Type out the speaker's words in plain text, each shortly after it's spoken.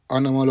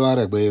Onomolo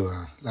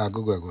aregbewa la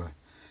gugwegwe.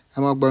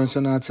 Ama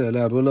gbansona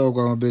tele arola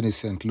ogwa beni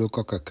St.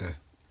 Luke keke.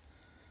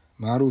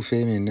 Maru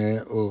femi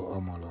ne o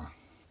omolo.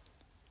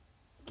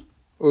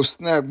 O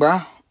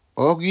snagba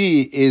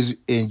ogi is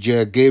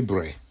enje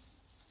Gabriel.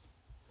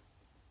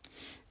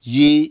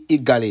 Yi I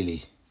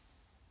Galilee.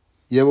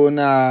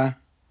 Yebona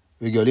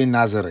wigoli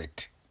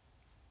Nazareth.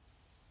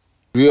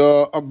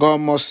 Rio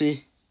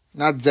ogomosi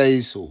na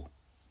Zaiso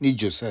ni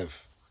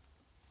Joseph.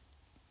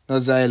 No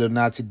Zailo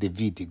nati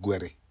David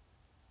igwere.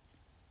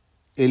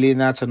 Eli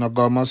nati no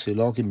gomosi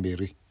loki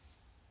Mary.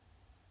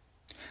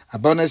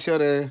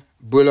 Abonesiore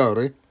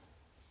bulore.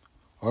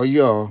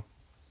 Oyo.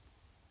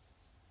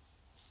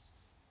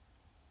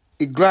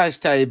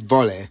 Igrasta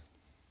ibole.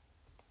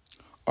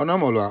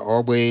 Onomolwa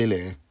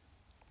ogbeile.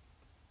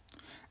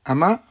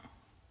 Ama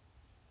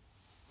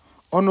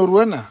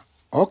onorwena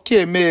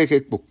oke meke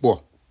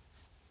kpokpo.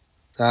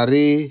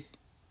 Rari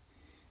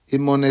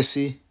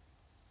imonesi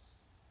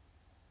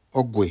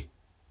ogwe.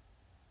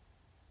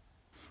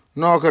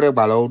 No kere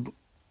balo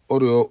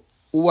orio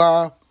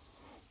uwa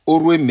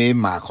orwe me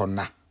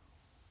makona.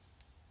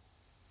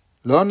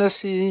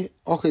 Lonesi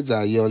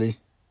okeza yoli.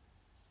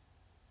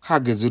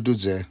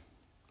 Hagezuduze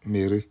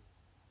Mary.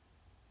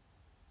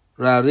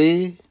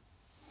 Rari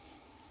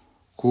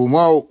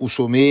kuma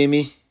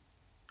usomemi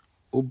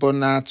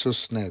ubonato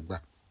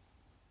snegba.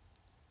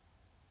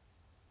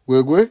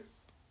 Wegwe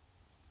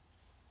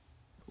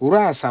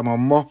ura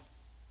samomo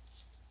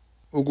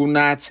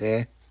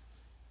ugunate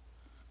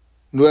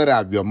nuera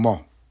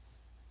abiomo.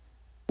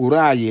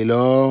 Ura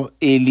yelo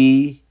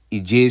Eli I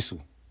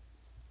Jesu.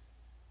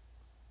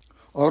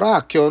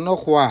 Ora kiono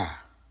kwa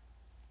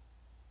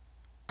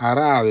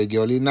arawe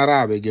gioli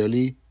narawe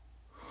gioli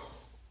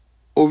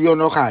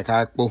oviono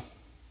kakakpo.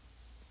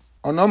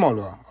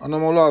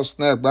 Onomolo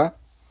snegba.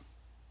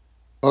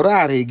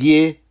 Ora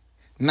regie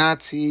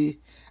nati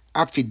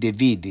afi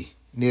David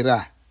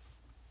nira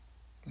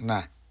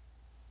na.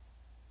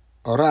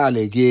 Ora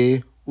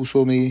legie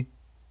usomi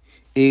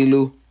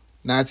elu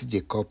nati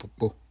Jacob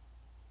po.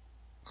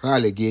 Ora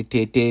legie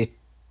tete.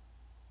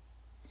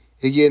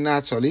 Egie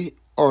natoli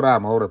ora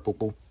ma ore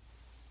popo.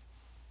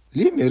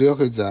 Li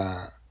merioke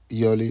za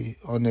yoli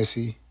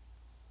onesi.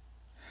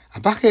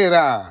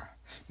 Abakera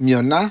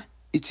miona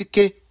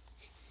itike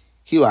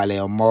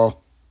hiwale omo.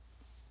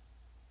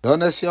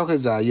 Donesi oke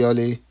za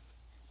yoli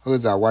oke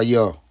za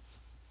wayo.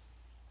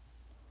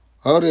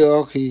 Ore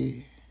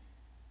oki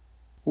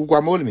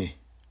ugwamolmi.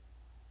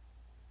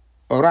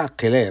 Ora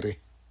kelere.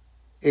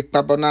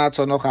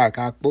 Ikpabonato no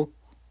kakakpo.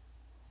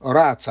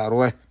 Ora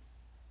atarwe.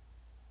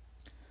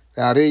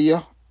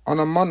 Rariyo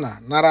onomona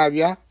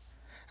narabia.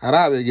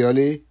 Arabe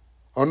gioli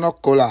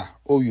onokola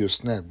oyo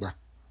snegba.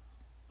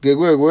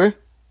 Gegwegwe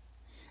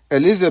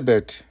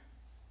Elizabeth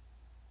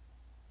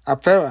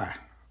apewa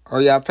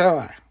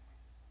oyapewa.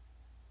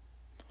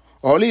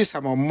 Oli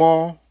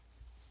samomo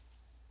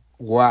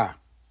wa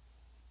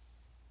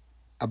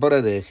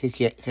abore de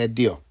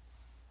hedio.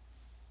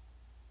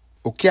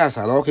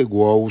 Okia loke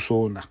gwo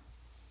usona.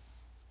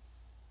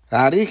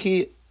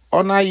 Rariki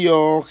ona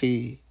yo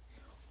ki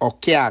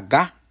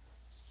okiaga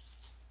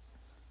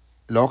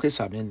loke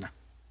samina.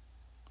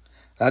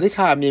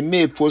 Rarika mi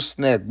me post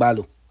snake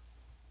balo.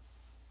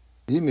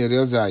 Yi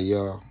merioza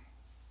yo.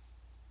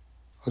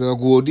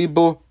 Orogu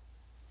odibo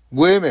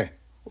gweme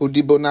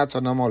odibo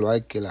nato na mo lo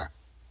aikela.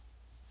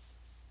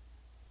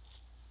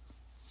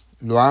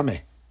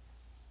 Loame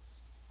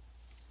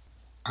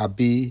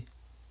abi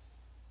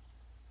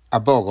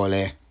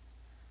abogole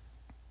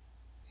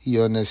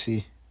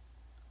iyonesi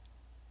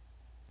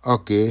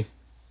okay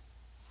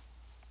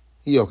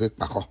iyo ke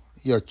pako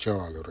iyo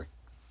cholore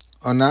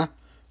ona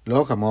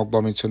lo ka mo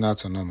gbo mi tuna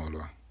tona mo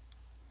lo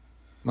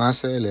ma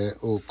sele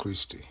o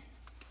Christi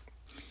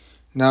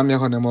na mi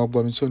ko ne mo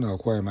gbo mi tuna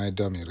kwa mai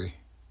domire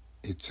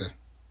itse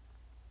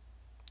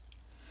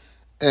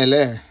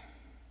ele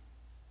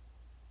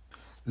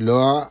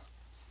lo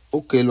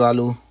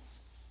okelwalu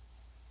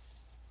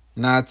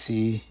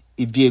nati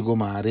Ibiego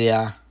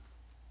Maria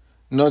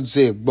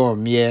nodze gbo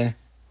mie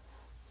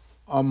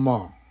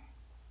omo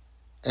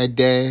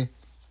ede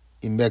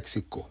in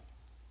Mexico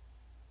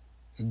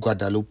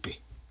Guadalupe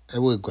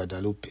ewe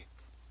Guadalupe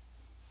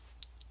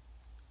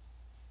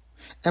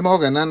ema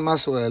oganan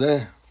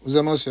maswele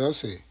uzemos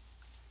yose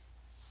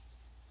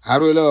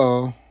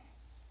arwelo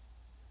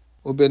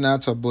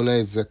obenato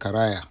bole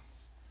Zechariah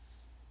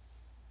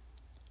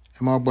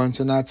ema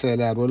ogbantu na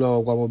tele arwelo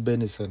ogwa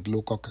beni St.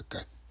 Luke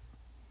keke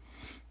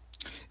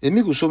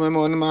emi kusome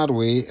mo ni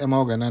marwe ema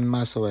oganan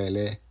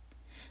maswele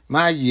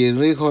ma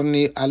yere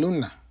honi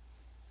aluna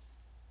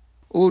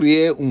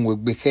urie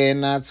unwegbeke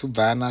na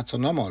tuva na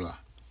tonomolo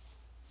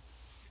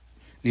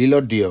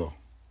lilo dio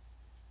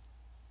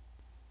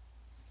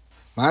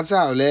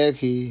maza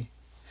oleki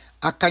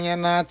akanya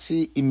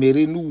nati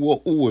imeri nuwo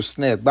uwo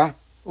snegba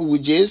uwo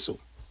Jesu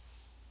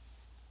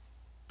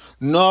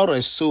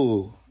nore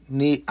so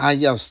ni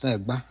aya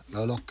snegba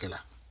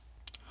lolokela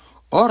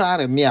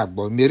orare mi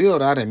agbo meri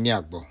orare mi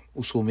agbo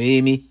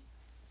usomemi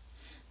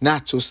na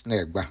to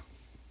snegba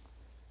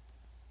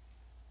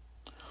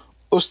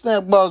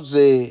Osne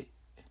gboze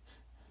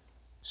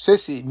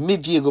sesi mi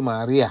Diego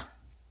Maria.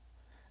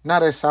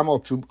 Nare sama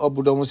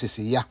obudomu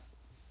sisi ya.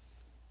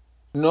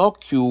 No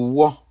ki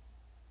uwo.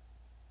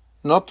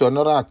 No ki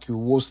onora ki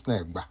uwo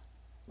snegba.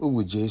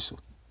 Uwu Jesu.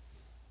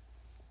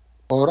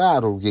 Ora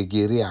aru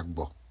gegere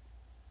agbo.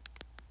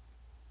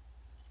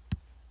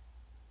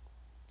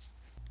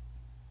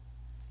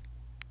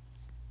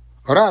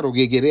 Ora aru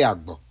gegere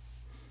agbo.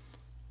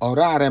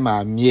 Ora are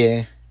ma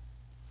mie.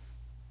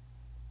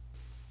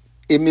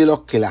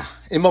 Emilokela.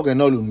 Emoge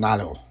no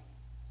lunalo.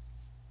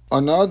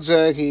 Ona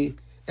oze ki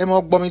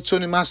emo gbomi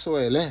toni maso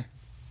ele.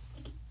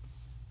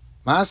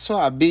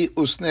 Maso abi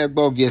usne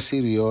gbo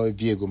gesirio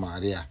Diego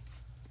Maria.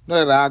 No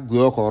era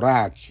agwe ko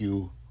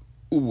rakiu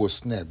uwo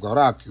sne gbo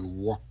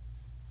rakiu wo.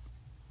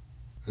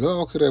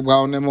 Lo kire gba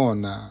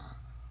onemona.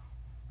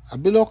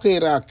 Abi lo ke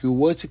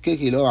rakiu wo ti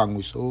keke lo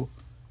anguso.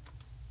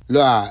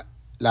 Lo a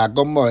la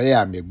gomo e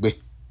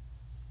amegbe.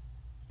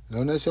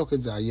 Lo ne se o ke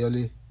za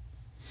yole.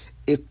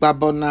 Ipa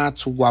bona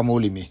tuwa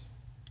molimi.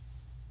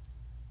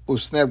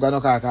 Usne gba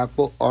no ka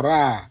po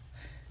ora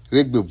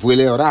regbe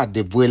buele ora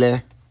de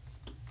buele.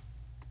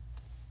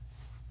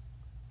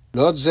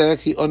 Lord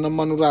zeki ono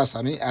manura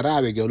sami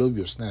arabe gelo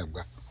obi usne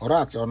gba.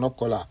 Ora ke ono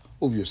kola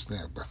obi usne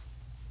gba.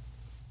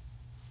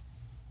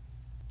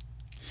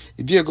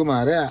 Diego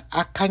Maria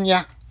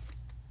akanya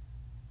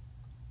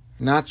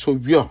na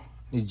tobio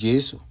ni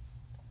Jesu.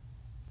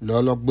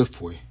 Lo gbe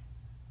fo e.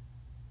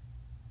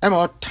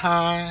 Emo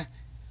ta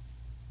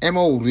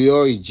emo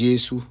urio i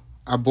Jesu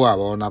abo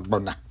awo na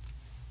gbona.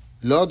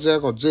 Lord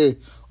zeki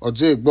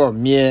oje gbo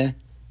mie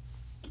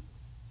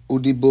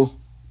udibo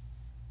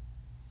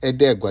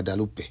ede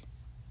Guadalupe.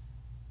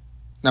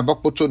 Na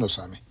bokpoto no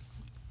sami.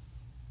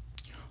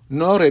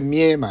 Nore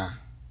mie ma.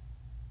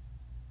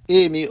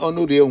 Emi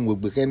onure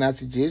onwegbe ke na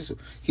ti Jesu.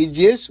 Ki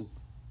Jesu.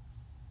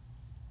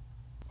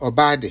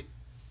 Obade.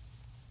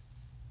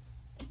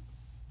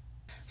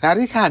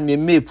 Rarika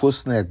me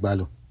post na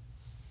egbalo.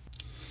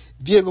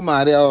 Diego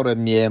Maria ore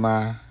mie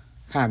ma.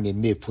 Ka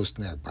me post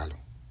na egbalo.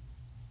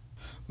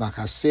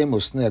 Maka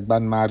semos na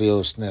egban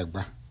Mario na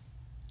egba.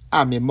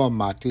 Ami mom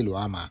matilo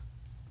ama.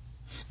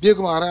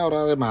 Diego Maria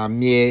ore ma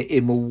mie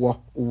emu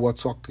uwo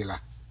tokila.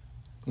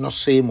 No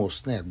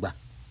semos na egba.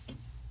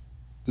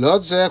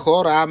 Lord ze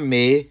ora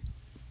me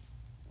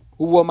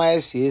uwo ma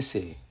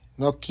ese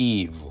no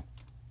kivu.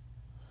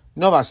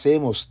 No ba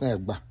semos na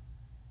egba.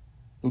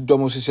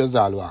 Udomo sisio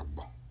zalo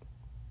agbo.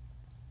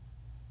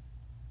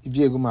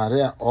 Diego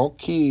Maria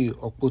oki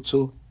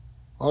okpoto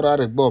ora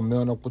regbo me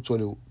ono okpoto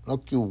le no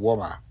ki uwo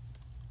ma.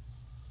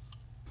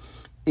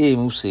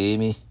 Emu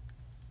semi.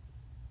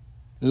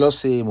 Lo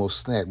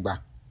semos na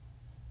egba.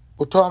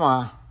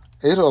 Utoma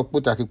ero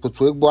okpota ki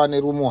poto egbo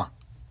aniru mo.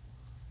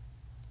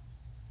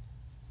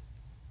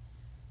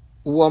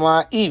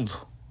 Uwoma Eve.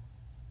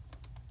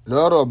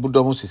 Loro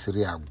budomu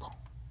sisiri agbo.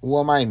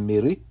 Uwoma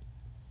Mary.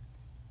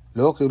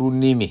 Loke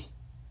runimi.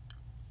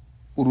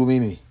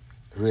 Urumimi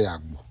re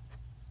agbo.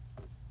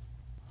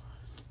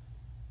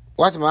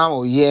 What mama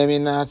yemi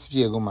na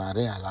Diego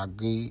Maria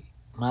lagi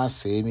ma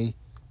semi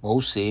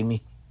mo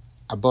semi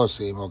abo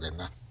semi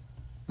ogena.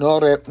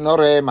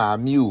 Nore ma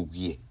mi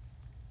ugie.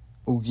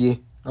 Ugie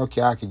no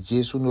ki aki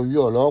Jesu no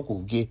yo lo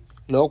ku gie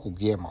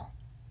mo.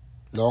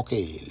 Lo ke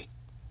ele.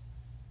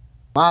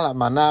 Mala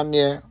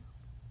manamie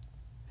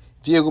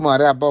Diego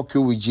Maria boki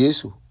wi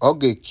Jesu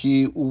oge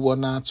ki uwo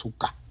na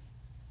tuka.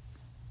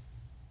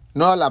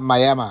 No la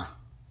mayama.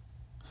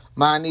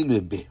 Mani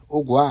lwebe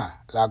ogwa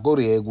la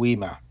gori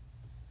egwima.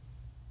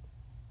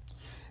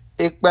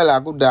 Ekpe la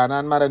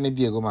gudana mara ni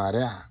Diego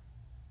Maria.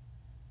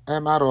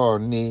 Emaro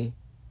ni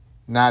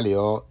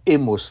nalio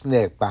emos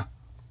nepa.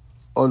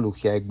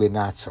 Olukia egbe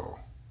nato.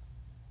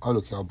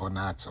 Olukia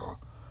obonato.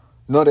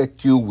 Nore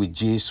ki wi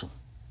Jesu.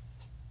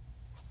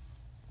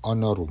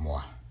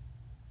 Onorumwa.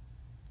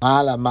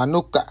 Mala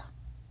manuka.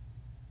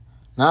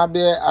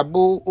 Nabe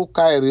abu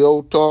ukairi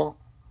auto.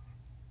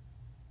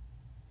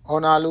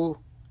 Onalu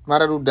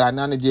mararu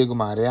dana ni Diego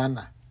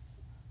Mariana.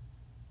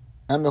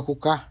 Name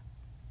kuka.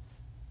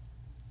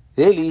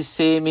 Eli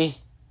semi.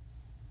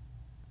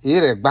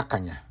 Ire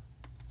bakanya.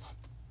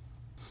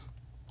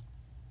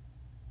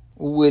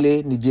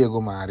 Uwele ni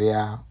Diego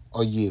Maria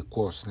oye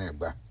kos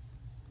negba.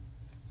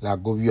 La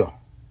govio.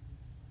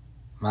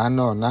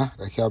 Mano na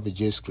rekia bi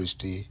Jesus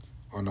Christi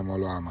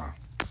onomolo ama.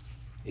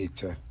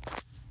 Ite.